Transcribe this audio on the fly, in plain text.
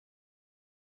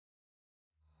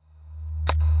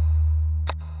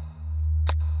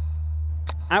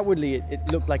Outwardly,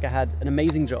 it looked like I had an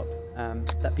amazing job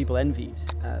that people envied,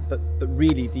 but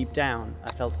really deep down,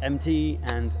 I felt empty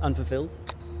and unfulfilled.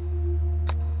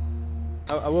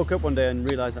 I woke up one day and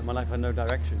realized that my life had no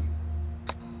direction.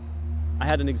 I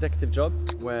had an executive job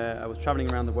where I was traveling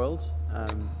around the world,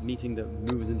 meeting the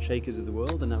movers and shakers of the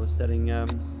world, and I was selling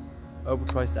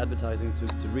overpriced advertising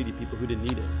to really people who didn't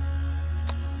need it.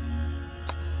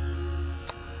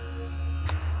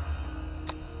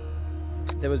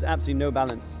 There was absolutely no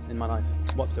balance in my life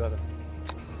whatsoever.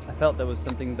 I felt there was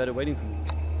something better waiting for me.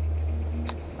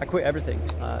 I quit everything.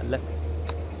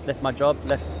 Left my job,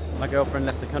 left my girlfriend,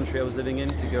 left the country I was living in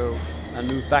to go and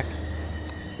move back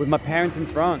with my parents in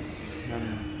France.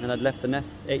 And I'd left the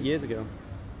nest 8 years ago.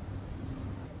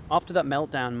 After that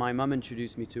meltdown, my mum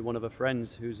introduced me to one of her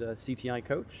friends who's a CTI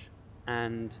coach.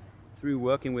 And through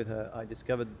working with her, I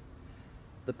discovered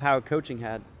the power coaching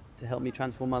had to help me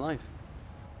transform my life.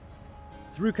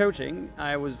 Through coaching,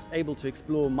 I was able to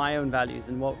explore my own values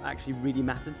and what actually really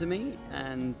mattered to me,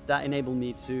 and that enabled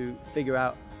me to figure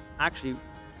out actually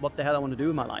what the hell I want to do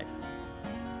with my life.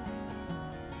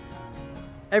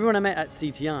 Everyone I met at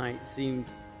CTI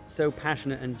seemed so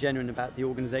passionate and genuine about the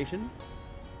organization.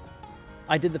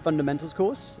 I did the fundamentals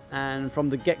course, and from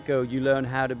the get-go you learn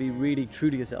how to be really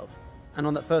true to yourself. And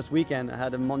on that first weekend I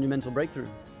had a monumental breakthrough.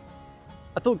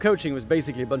 I thought coaching was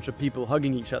basically a bunch of people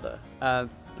hugging each other,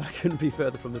 but I couldn't be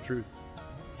further from the truth.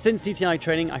 Since CTI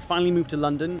training, I finally moved to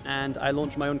London and I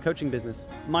launched my own coaching business.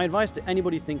 My advice to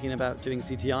anybody thinking about doing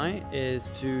CTI is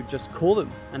to just call them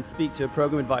and speak to a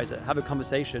program advisor, have a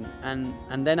conversation,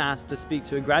 and then ask to speak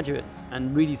to a graduate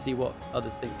and really see what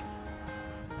others think.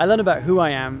 I learned about who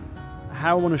I am,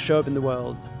 how I want to show up in the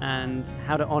world, and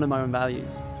how to honor my own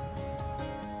values.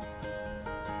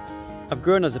 I've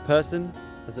grown as a person,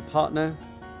 as a partner,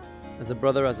 as a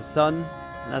brother, as a son,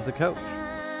 and as a coach.